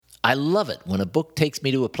I love it when a book takes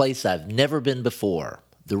me to a place I've never been before.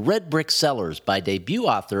 The Red Brick Cellars by debut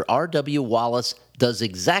author R.W. Wallace does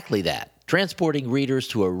exactly that, transporting readers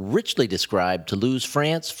to a richly described Toulouse,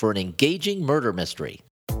 France for an engaging murder mystery.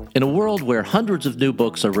 In a world where hundreds of new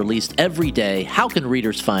books are released every day, how can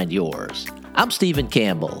readers find yours? I'm Stephen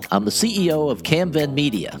Campbell. I'm the CEO of Camven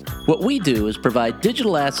Media. What we do is provide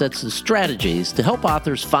digital assets and strategies to help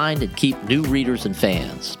authors find and keep new readers and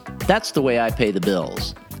fans. That's the way I pay the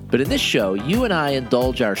bills. But in this show, you and I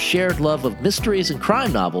indulge our shared love of mysteries and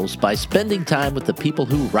crime novels by spending time with the people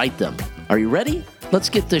who write them. Are you ready? Let's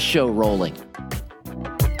get this show rolling.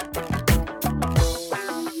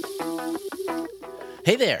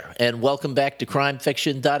 Hey there, and welcome back to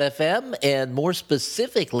crimefiction.fm, and more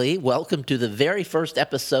specifically, welcome to the very first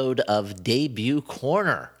episode of Debut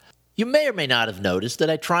Corner. You may or may not have noticed that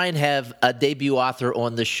I try and have a debut author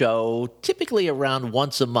on the show typically around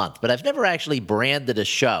once a month, but I've never actually branded a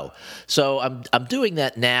show. So I'm doing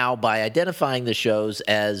that now by identifying the shows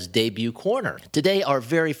as Debut Corner. Today, our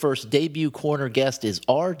very first Debut Corner guest is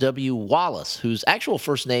R.W. Wallace, whose actual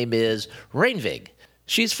first name is Reinvig.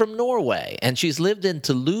 She's from Norway, and she's lived in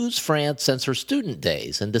Toulouse, France since her student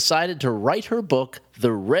days and decided to write her book,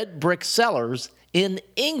 The Red Brick Cellars, in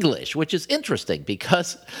English, which is interesting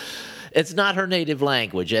because it's not her native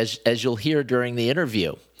language, as you'll hear during the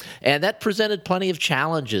interview. And that presented plenty of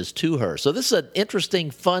challenges to her. So this is an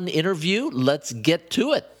interesting, fun interview. Let's get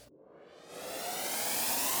to it.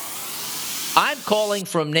 I'm calling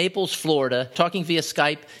from Naples, Florida, talking via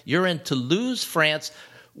Skype. You're in Toulouse, France,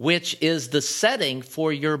 which is the setting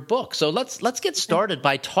for your book. So let's get started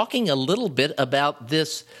by talking a little bit about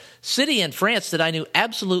this city in France that I knew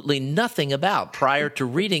absolutely nothing about prior to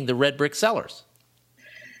reading The Red Brick Cellars.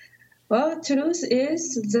 Well, Toulouse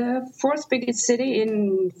is the fourth biggest city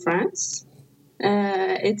in France.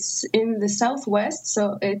 It's in the southwest,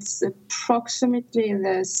 so it's approximately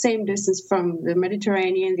the same distance from the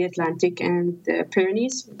Mediterranean, the Atlantic, and the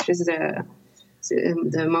Pyrenees, which is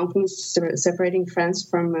the mountains separating France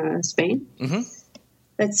from Spain. Mm-hmm.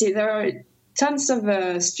 Let's see, there are tons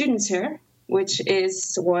of students here, which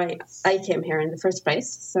is why I came here in the first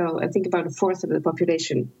place. So I think about a fourth of the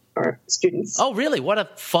population are students. Oh, really? What a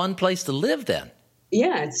fun place to live then.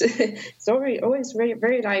 Yeah, it's always very,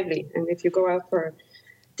 very lively. And if you go out for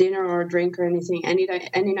dinner or a drink or anything, any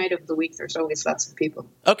night of the week, there's always lots of people.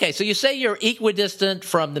 Okay, so you say you're equidistant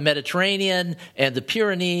from the Mediterranean and the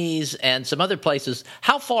Pyrenees and some other places.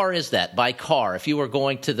 How far is that by car if you were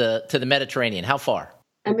going to the Mediterranean? How far?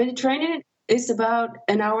 The Mediterranean is about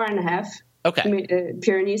an hour and a half. Okay.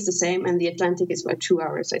 Pyrenees the same, and the Atlantic is about 2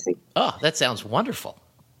 hours, I think. Oh, that sounds wonderful.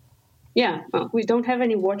 Yeah, well, we don't have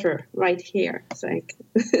any water right here.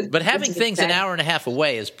 But having things an hour and a half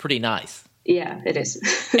away is pretty nice. Yeah, it is.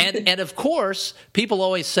 and of course, people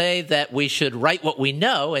always say that we should write what we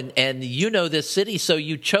know, and you know this city, so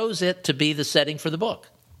you chose it to be the setting for the book.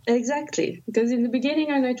 Exactly, because in the beginning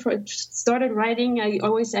when I started writing, I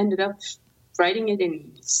always ended up writing it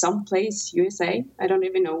in some place, USA. I don't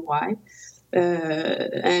even know why.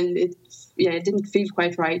 And it didn't feel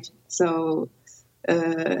quite right. So,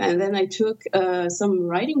 and then I took some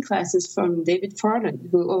writing classes from David Farland,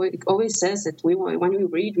 who always says that when we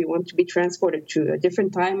read, we want to be transported to a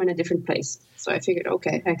different time and a different place. So I figured,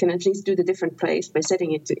 okay, I can at least do the different place by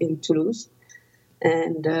setting it in Toulouse.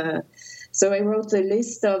 And so I wrote a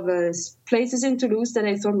list of places in Toulouse that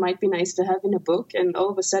I thought might be nice to have in a book. And all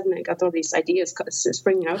of a sudden, I got all these ideas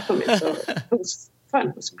springing out from it. So it was fun.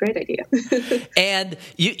 It was a great idea. And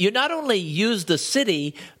you not only use the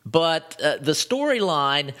city, but the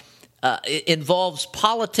storyline involves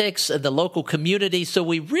politics and the local community. So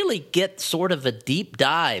we really get sort of a deep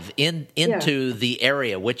dive into the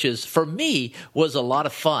area, which is, for me, was a lot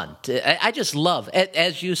of fun. I just love,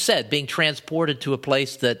 as you said, being transported to a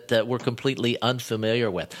place that we're completely unfamiliar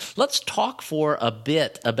with. Let's talk for a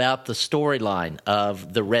bit about the storyline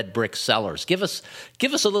of The Red Brick Cellars. Give us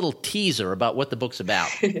a little teaser about what the book's about.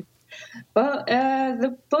 Well,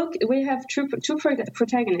 the book, we have two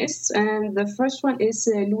protagonists, and the first one is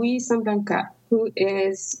Louis Samblanca, who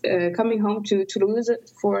is coming home to Toulouse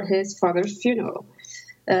for his father's funeral.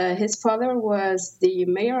 His father was the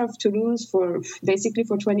mayor of Toulouse for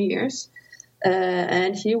 20 years,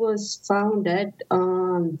 and he was found dead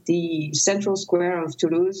on the central square of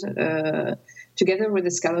Toulouse, together with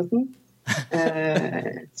a skeleton.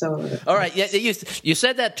 All right, yeah, you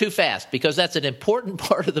said that too fast because that's an important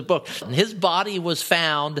part of the book. His body was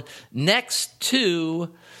found next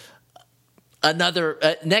to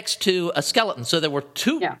a skeleton, so there were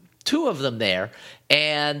two of them there,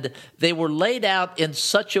 and they were laid out in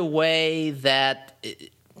such a way that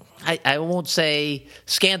I won't say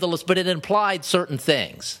scandalous, but it implied certain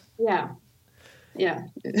things. Yeah.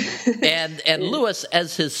 and Lewis,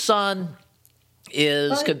 as his son,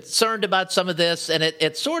 is concerned about some of this, and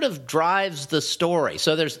it sort of drives the story.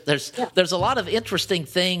 So there's a lot of interesting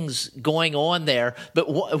things going on there. But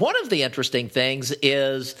one of the interesting things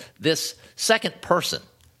is this second person.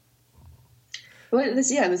 Well,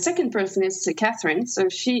 the second person is Catherine. So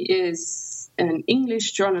she is an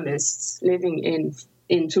English journalist living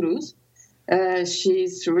in Toulouse.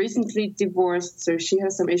 She's recently divorced, so she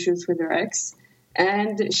has some issues with her ex.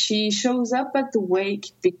 And she shows up at the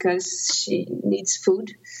wake because she needs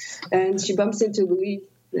food. And she bumps into Louis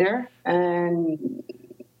there. And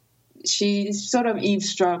she sort of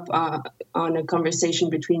eavesdrops on a conversation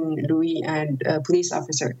between Louis and a police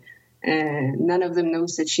officer. And none of them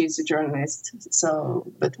knows that she's a journalist.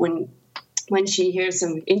 So, but when she hears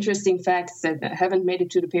some interesting facts that haven't made it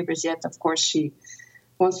to the papers yet, of course, she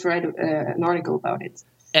wants to write an article about it.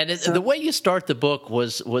 And the way you start the book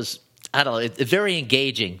was I don't know, it's very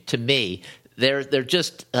engaging to me. They're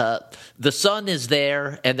just the son is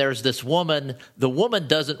there, and there's this woman. The woman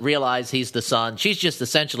doesn't realize he's the son. She's just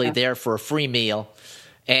essentially there for a free meal.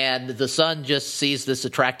 And the son just sees this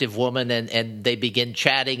attractive woman, and they begin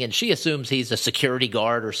chatting, and she assumes he's a security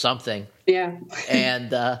guard or something. Yeah.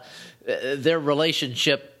 And their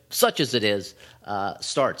relationship, such as it is,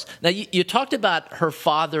 starts. Now, you talked about her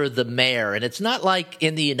father, the mayor, and it's not like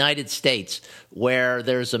in the United States where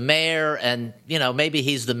there's a mayor and, maybe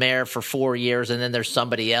he's the mayor for 4 years and then there's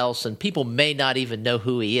somebody else and people may not even know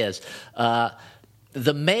who he is.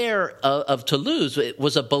 The mayor of Toulouse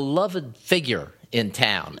was a beloved figure in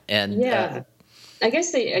town. And I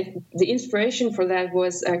guess the inspiration for that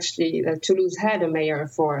was actually that Toulouse had a mayor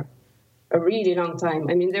for a really long time.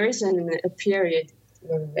 I mean, there is a period,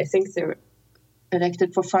 I think they're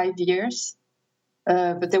elected for 5 years.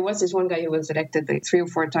 But there was this one guy who was elected like 3 or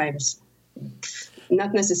 4 times.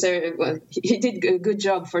 Not necessarily, well, he did a good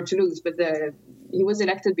job for Toulouse, but he was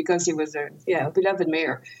elected because he was a beloved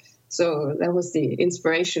mayor. So that was the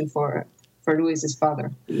inspiration for Louis's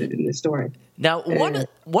father in the story. Now,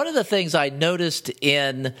 one of the things I noticed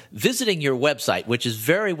in visiting your website, which is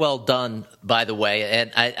very well done, by the way,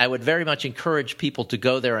 and I would very much encourage people to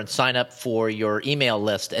go there and sign up for your email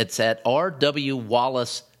list. It's at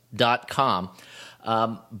rwwallace.com.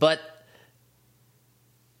 But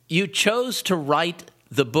you chose to write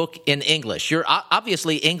the book in English.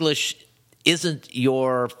 Obviously, English isn't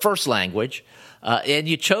your first language, and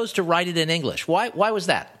you chose to write it in English. Why was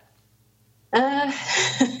that? Well,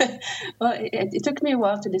 it took me a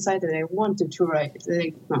while to decide that I wanted to write.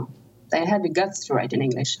 I had the guts to write in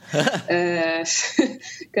English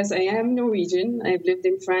because I am Norwegian. I've lived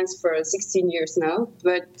in France for 16 years now,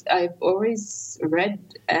 but I've always read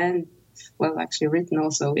and, actually written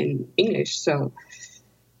also in English. So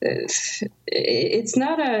it's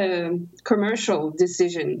not a commercial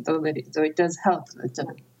decision, though it does help.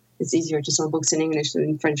 It's easier to sell books in English than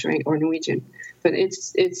in French or Norwegian. But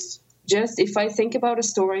it's just if I think about a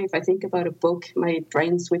story, if I think about a book, my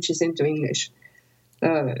brain switches into English.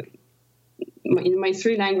 In my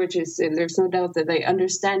 3 languages, there's no doubt that I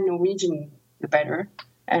understand Norwegian better,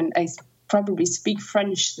 and I probably speak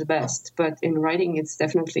French the best. But in writing, it's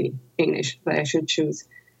definitely English that I should choose.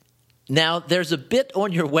 Now, there's a bit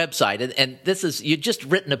on your website, and this is you just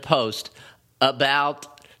written a post about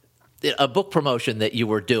a book promotion that you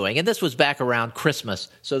were doing, and this was back around Christmas,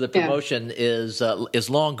 so the promotion is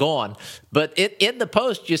long gone. But in the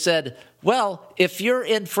post, you said, well, if you're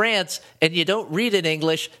in France and you don't read in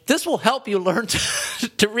English, this will help you learn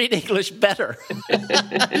to read English better.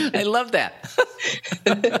 I love that.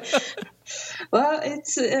 Well,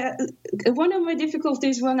 it's one of my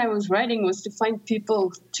difficulties when I was writing was to find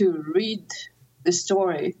people to read the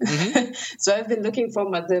story. Mm-hmm. So I've been looking for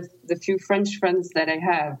the few French friends that I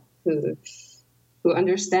have who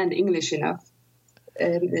understand English enough.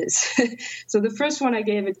 And so the first one I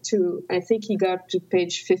gave it to, I think he got to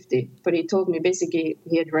page 50, but he told me basically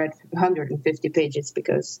he had read 150 pages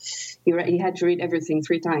because he had to read everything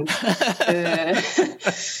 3 times.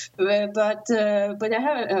 But I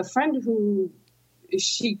have a friend who,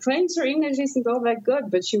 she claims her English isn't all that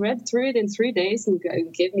good, but she read through it in 3 days and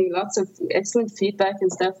gave me lots of excellent feedback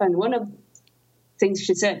and stuff. And one of the things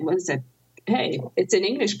she said was that, hey, it's in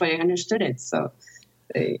English, but I understood it. So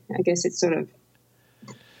I guess it's sort of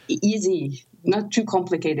easy, not too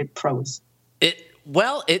complicated prose. It's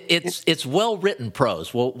well written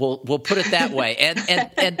prose. We'll put it that way.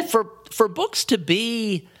 And for books to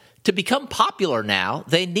be to become popular now,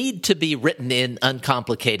 they need to be written in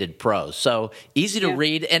uncomplicated prose. So easy to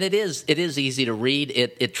read, and it is easy to read.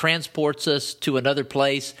 It transports us to another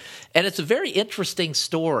place, and it's a very interesting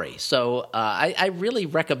story. So I really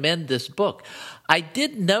recommend this book. I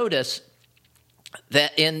did notice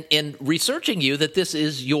that in researching you that this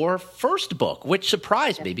is your first book, which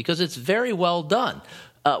surprised me because it's very well done.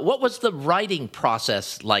 What was the writing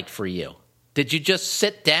process like for you? Did you just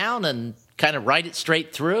sit down and kind of write it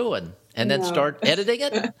straight through and then start editing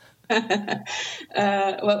it?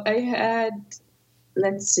 Well, I had,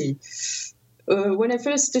 let's see. When I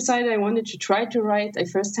first decided I wanted to try to write, I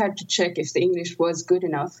first had to check if the English was good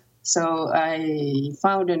enough. So I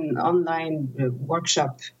found an online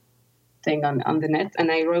workshop thing on the net,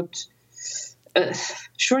 and I wrote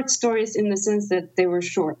short stories in the sense that they were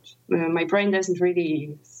short. My brain doesn't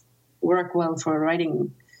really work well for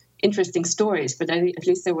writing interesting stories, but at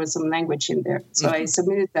least there was some language in there. So I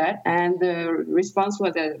submitted that, and the response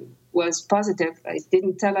was positive. I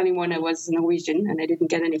didn't tell anyone I was Norwegian, and I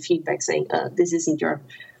didn't get any feedback saying, this isn't your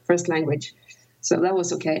first language. So that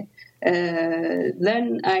was okay.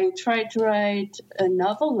 Then I tried to write a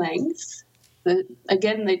novel length.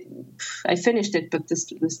 Again, I finished it, but the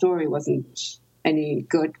story wasn't any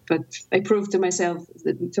good. But I proved to myself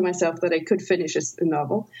that I could finish a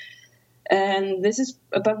novel. And this is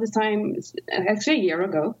about the time, actually a year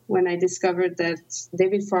ago, when I discovered that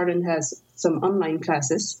David Farland has some online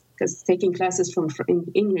classes, because taking classes in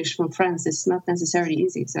English from France is not necessarily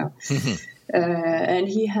easy. So, and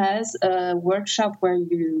he has a workshop where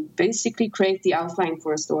you basically create the outline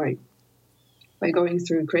for a story by going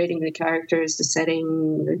through creating the characters, the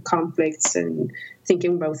setting, the conflicts, and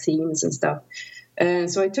thinking about themes and stuff.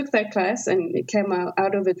 So I took that class, and it came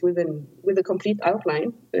out of it with a complete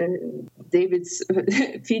outline. David's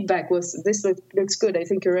feedback was, "This looks good. I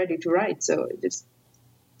think you're ready to write." So I just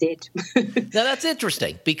did. Now that's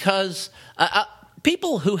interesting because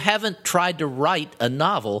people who haven't tried to write a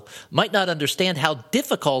novel might not understand how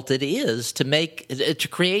difficult it is to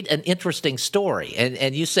create an interesting story.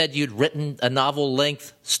 And you said you'd written a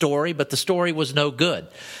novel-length story, but the story was no good.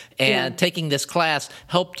 And taking this class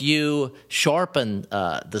helped you sharpen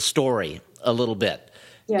the story a little bit.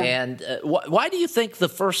 Yeah. And why do you think the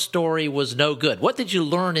first story was no good? What did you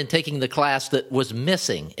learn in taking the class that was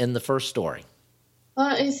missing in the first story?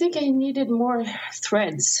 I think I needed more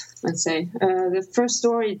threads, let's say. The first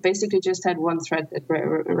story basically just had one thread that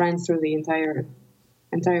ran through the entire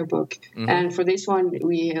book. Mm-hmm. And for this one,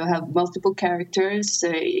 we have multiple characters.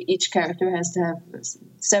 Each character has to have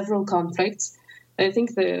several conflicts. I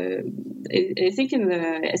think in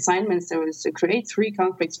the assignments there was to create 3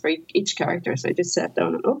 conflicts for each character. So I just sat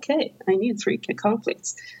down and, okay, I need 3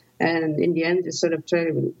 conflicts. And in the end, just sort of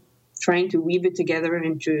trying to weave it together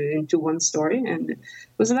into one story, and it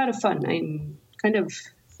was a lot of fun.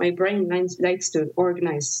 My brain likes to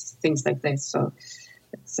organize things like this, so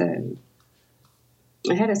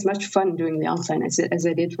I had as much fun doing the outline as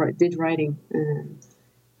I did writing.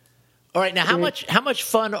 All right, now how much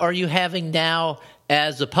fun are you having now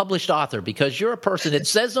as a published author? Because you're a person, it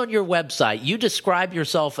says on your website, you describe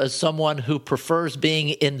yourself as someone who prefers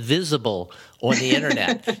being invisible on the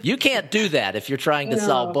internet. You can't do that if you're trying to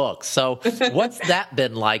sell books. So what's that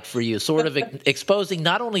been like for you, sort of exposing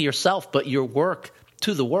not only yourself but your work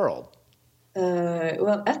to the world?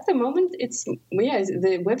 Well, at the moment,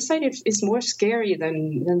 the website is more scary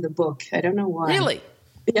than the book. I don't know why. Really?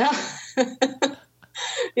 Yeah.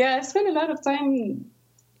 Yeah, I've spent a lot of time,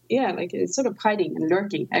 sort of hiding and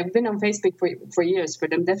lurking. I've been on Facebook for years,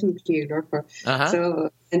 but I'm definitely a lurker. Uh-huh. So,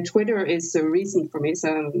 and Twitter is a reason for me, so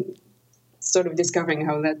I'm sort of discovering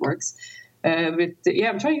how that works. I'll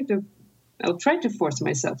try to force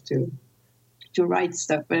myself to write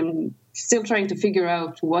stuff. I'm still trying to figure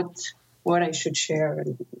out what I should share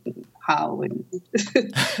and how. And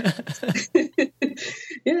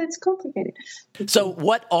yeah, it's complicated. So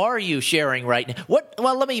what are you sharing right now?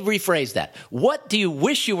 Well, let me rephrase that. What do you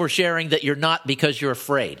wish you were sharing that you're not because you're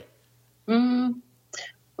afraid? Well,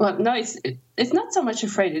 no, it's not so much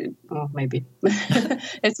afraid. Oh, maybe.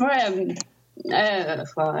 It's more, I'm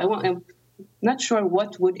not sure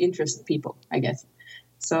what would interest people, I guess.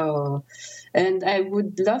 So, and I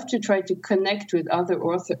would love to try to connect with other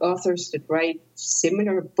authors that write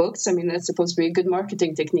similar books. I mean, that's supposed to be a good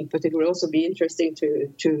marketing technique, but it would also be interesting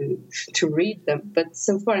to read them. But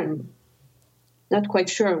so far, I'm not quite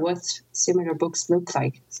sure what similar books look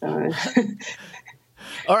like. So.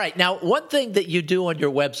 All right. Now, one thing that you do on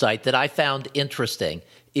your website that I found interesting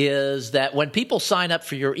is that when people sign up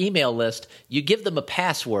for your email list, you give them a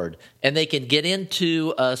password, and they can get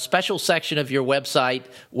into a special section of your website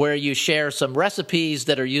where you share some recipes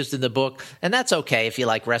that are used in the book. And that's okay if you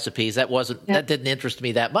like recipes. That didn't interest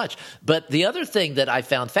me that much. But the other thing that I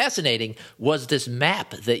found fascinating was this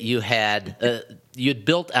map that you'd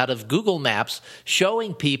built out of Google Maps,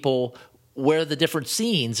 showing people where the different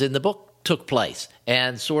scenes in the book took place,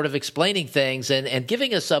 and sort of explaining things and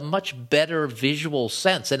giving us a much better visual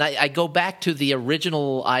sense. And I go back to the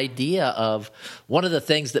original idea of one of the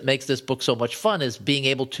things that makes this book so much fun is being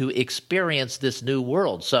able to experience this new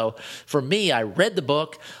world. So for me, I read the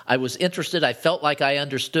book, I was interested, I felt like I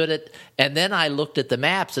understood it, and then I looked at the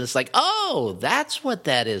maps, and it's like, oh, that's what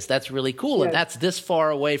that is. That's really cool. Yeah. And that's this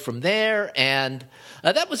far away from there. And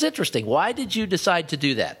that was interesting. Why did you decide to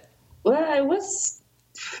do that? Well,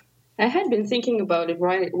 I had been thinking about it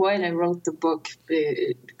while I wrote the book,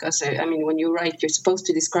 because, when you write, you're supposed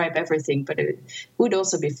to describe everything, but it would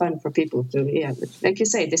also be fun for people to, like you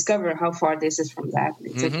say, discover how far this is from that,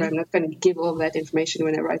 etc. Mm-hmm. I'm not going to give all that information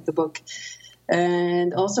when I write the book.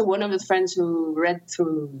 And also one of the friends who read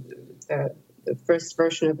through the first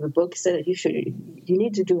version of the book said you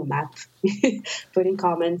need to do a map, put in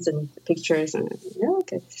comments and pictures. And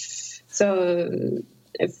okay. So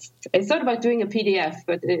I thought about doing a PDF,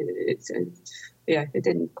 but it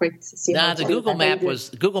didn't quite see.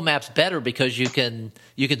 The Google Maps better because you can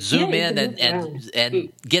zoom in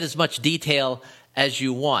and get as much detail as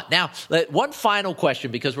you want. Now, one final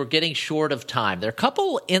question, because we're getting short of time. There are a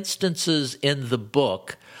couple instances in the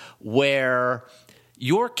book where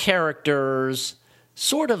your characters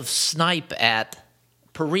sort of snipe at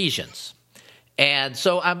Parisians. And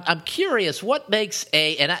so I'm curious, what makes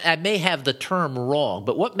and I may have the term wrong,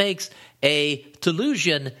 but what makes a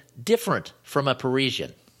Toulousian different from a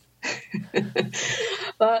Parisian?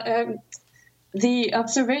 Well, the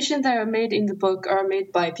observations that are made in the book are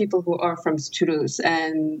made by people who are from Toulouse,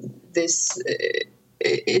 and this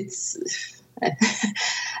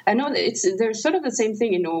I know there's sort of the same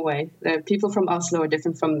thing in Norway. People from Oslo are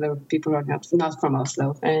different from the people who are not from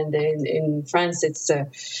Oslo, and in France it's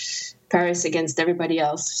Paris against everybody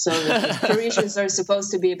else. So the Parisians are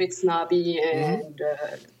supposed to be a bit snobby and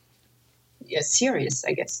serious,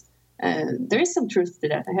 I guess. There is some truth to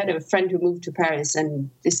that. I had a friend who moved to Paris and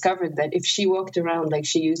discovered that if she walked around like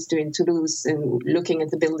she used to in Toulouse and looking at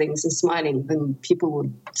the buildings and smiling, then people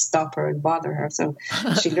would stop her and bother her. So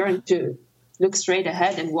she learned to look straight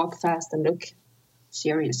ahead and walk fast and look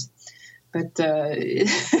serious. But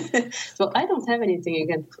well, I don't have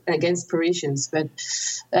anything against Parisians, but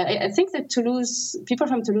I think that people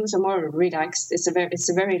from Toulouse are more relaxed. It's a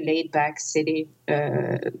very laid back city.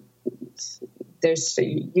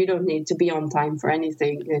 You don't need to be on time for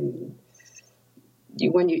anything, and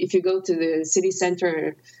if you go to the city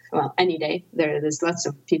center, well, any day there's lots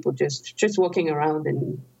of people just walking around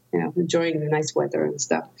and enjoying the nice weather and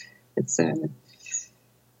stuff. It's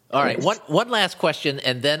all right. One last question,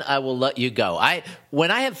 and then I will let you go.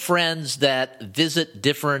 When I have friends that visit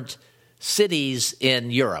different cities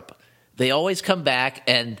in Europe, they always come back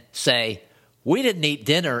and say, "We didn't eat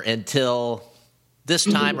dinner until this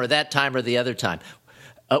time or that time or the other time."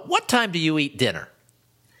 What time do you eat dinner?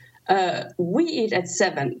 We eat at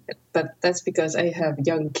 7, but that's because I have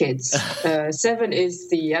young kids. 7 is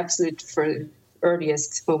the absolute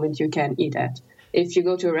earliest moment you can eat at. If you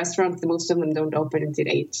go to a restaurant, most of them don't open until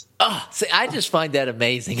 8. Oh, see, I just find that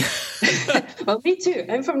amazing. Well, me too.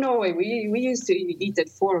 I'm from Norway. We used to eat at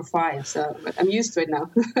 4 or 5, so I'm used to it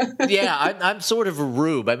now. Yeah, I'm sort of a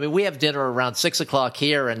rube. I mean, we have dinner around 6 o'clock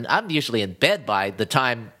here, and I'm usually in bed by the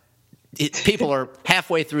time people are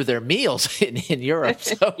halfway through their meals in Europe.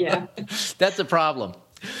 So yeah. That's a problem.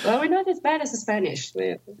 Well, we're not as bad as the Spanish.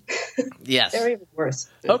 Yes. They're even worse.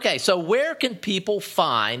 Okay, so where can people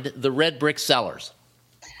find the Red Brick Cellars?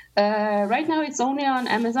 Right now, it's only on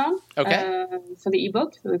Amazon. Okay. For the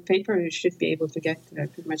ebook. The paper you should be able to get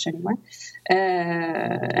pretty much anywhere.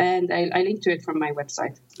 And I link to it from my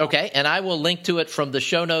website. Okay, and I will link to it from the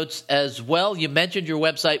show notes as well. You mentioned your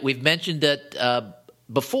website. We've mentioned it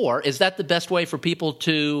before. Is that the best way for people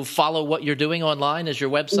to follow what you're doing online, is your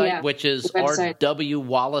website, which is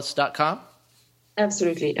rwwallace.com?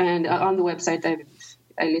 Absolutely. And on the website,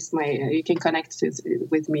 I list you can connect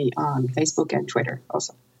with me on Facebook and Twitter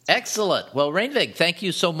also. Excellent. Well, Reinvig, thank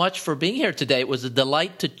you so much for being here today. It was a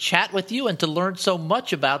delight to chat with you and to learn so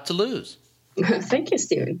much about Toulouse. Thank you,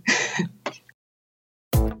 Stephen.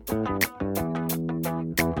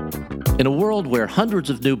 In a world where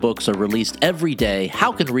hundreds of new books are released every day,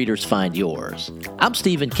 how can readers find yours? I'm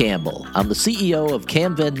Stephen Campbell. I'm the CEO of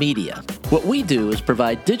Camven Media. What we do is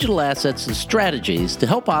provide digital assets and strategies to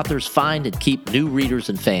help authors find and keep new readers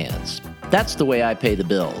and fans. That's the way I pay the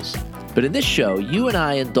bills. But in this show, you and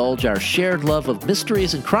I indulge our shared love of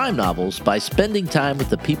mysteries and crime novels by spending time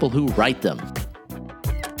with the people who write them.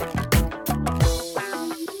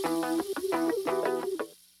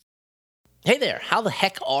 Hey there, how the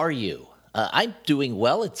heck are you? I'm doing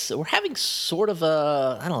well. We're having sort of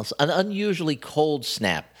an unusually cold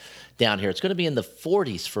snap down here. It's going to be in the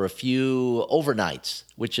 40s for a few overnights,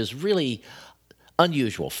 which is really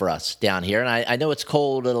unusual for us down here. And I know it's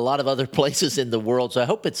cold in a lot of other places in the world, so I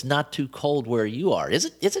hope it's not too cold where you are. Is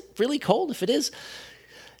it really cold? If it is,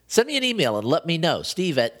 send me an email and let me know.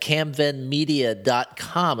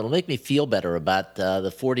 Steve@camvenmedia.com. It'll make me feel better about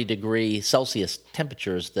the 40-degree Celsius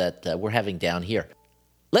temperatures that we're having down here.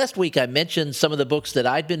 Last week, I mentioned some of the books that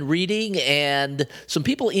I'd been reading, and some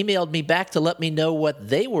people emailed me back to let me know what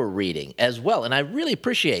they were reading as well, and I really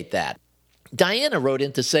appreciate that. Diana wrote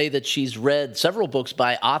in to say that she's read several books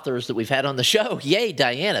by authors that we've had on the show. Yay,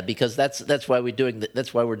 Diana, because that's why we're doing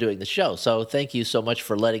the show. So thank you so much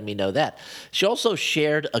for letting me know that. She also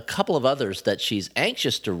shared a couple of others that she's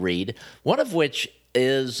anxious to read, one of which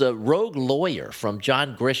is Rogue Lawyer from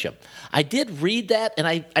John Grisham. I did read that, and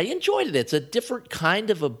I enjoyed it. It's a different kind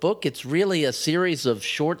of a book. It's really a series of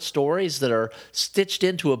short stories that are stitched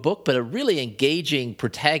into a book, but a really engaging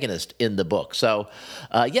protagonist in the book. So,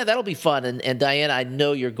 that'll be fun. And Diane, I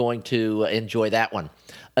know you're going to enjoy that one.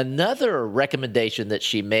 Another recommendation that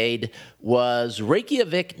she made was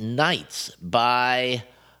Reykjavik Nights by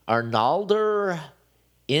Arnaldur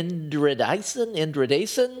Indridason.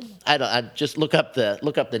 I just look up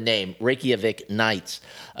the name, Reykjavik Nights.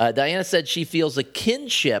 Diana said she feels a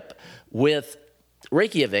kinship with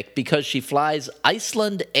Reykjavik because she flies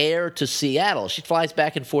Iceland Air to Seattle. She flies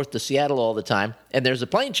back and forth to Seattle all the time, and there's a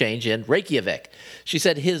plane change in Reykjavik. She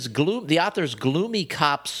said the author's gloomy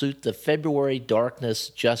cops suit the February darkness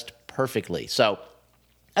just perfectly. So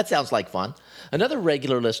that sounds like fun. Another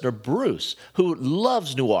regular listener, Bruce, who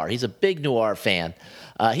loves noir. He's a big noir fan.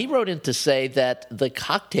 He wrote in to say that The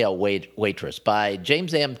Cocktail Waitress by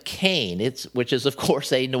James M. Cain, which is, of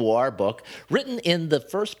course, a noir book, written in the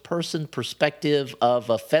first-person perspective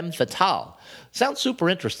of a femme fatale. Sounds super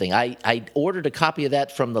interesting. I ordered a copy of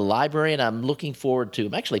that from the library, and I'm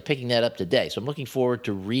actually picking that up today, so I'm looking forward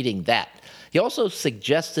to reading that. He also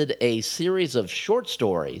suggested a series of short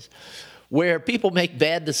stories where people make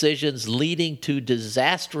bad decisions leading to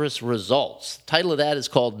disastrous results. The title of that is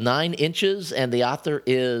called 9 Inches, and the author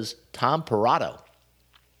is Tom Perrotta,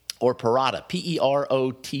 or Perrotta,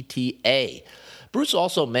 P-E-R-O-T-T-A. Bruce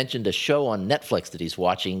also mentioned a show on Netflix that he's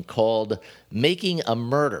watching called Making a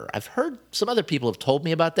Murder. I've heard some other people have told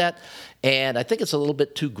me about that, and I think it's a little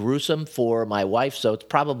bit too gruesome for my wife, so it's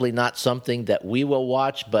probably not something that we will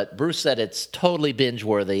watch, but Bruce said it's totally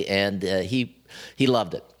binge-worthy, and he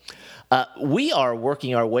loved it. We are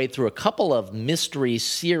working our way through a couple of mystery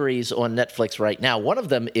series on Netflix right now. One of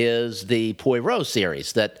them is the Poirot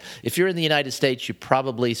series that, if you're in the United States, you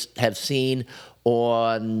probably have seen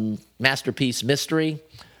on Masterpiece Mystery.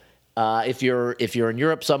 If you're in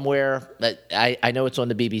Europe somewhere, I know it's on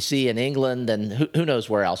the BBC in England, and who knows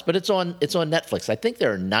where else. But it's on Netflix. I think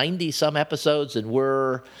there are 90-some episodes, and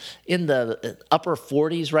we're in the upper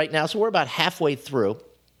 40s right now, so we're about halfway through.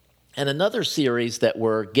 And another series that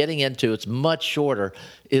we're getting into, it's much shorter,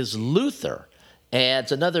 is Luther. And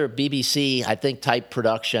it's another BBC, I think, type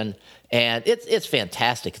production. And it's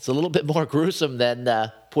fantastic. It's a little bit more gruesome than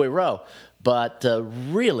Poirot, but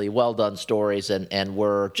really well-done stories. And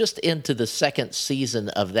we're just into the second season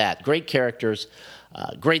of that. Great characters,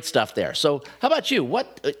 great stuff there. So how about you?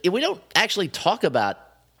 We don't actually talk about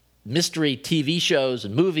mystery TV shows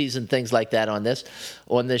and movies and things like that on this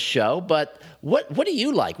show, but what do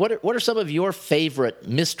you like? What are some of your favorite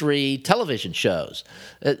mystery television shows?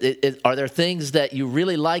 Are there things that you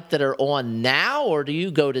really like that are on now, or do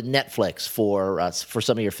you go to Netflix for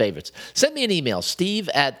some of your favorites? Send me an email,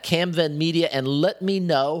 Steve@CamvenMedia, and let me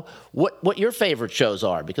know what your favorite shows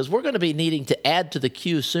are, because we're going to be needing to add to the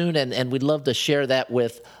queue soon, and we'd love to share that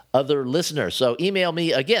with other listeners. So email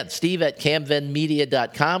me again,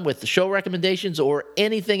 Steve@CamvenMedia.com, with the show recommendations or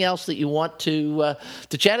anything else that you want to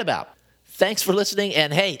chat about. Thanks for listening,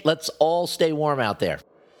 and hey, let's all stay warm out there.